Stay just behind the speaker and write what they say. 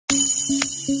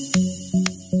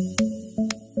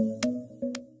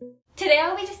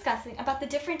be discussing about the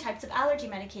different types of allergy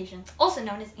medications, also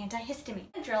known as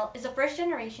antihistamine. Benadryl is a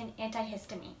first-generation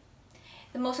antihistamine.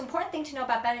 The most important thing to know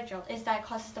about Benadryl is that it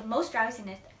causes the most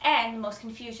drowsiness and the most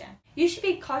confusion. You should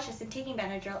be cautious in taking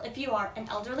Benadryl if you are an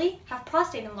elderly, have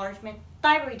prostate enlargement,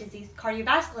 thyroid disease,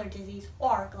 cardiovascular disease,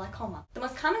 or glaucoma. The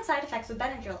most common side effects with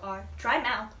Benadryl are dry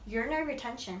mouth, urinary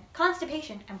retention,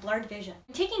 constipation, and blurred vision.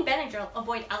 When taking Benadryl,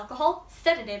 avoid alcohol,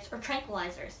 sedatives, or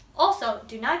tranquilizers. Also,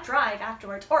 do not drive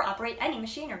afterwards or operate any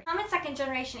machinery. Common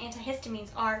second-generation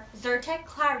antihistamines are Zyrtec,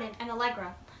 Claritin, and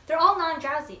Allegra. They're all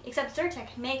non-drowsy, except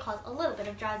Zyrtec may cause a little bit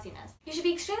of drowsiness. You should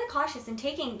be extremely cautious in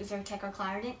taking Zyrtec or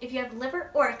Claritin if you have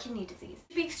liver or kidney disease.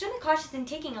 You should be extremely cautious in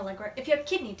taking Allegra if you have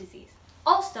kidney disease.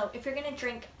 Also, if you're going to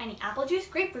drink any apple juice,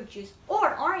 grapefruit juice,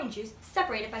 or orange juice,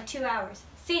 separate it by 2 hours.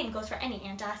 Same goes for any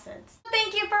antacids.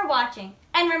 Thank you for watching,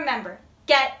 and remember,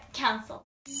 get counsel.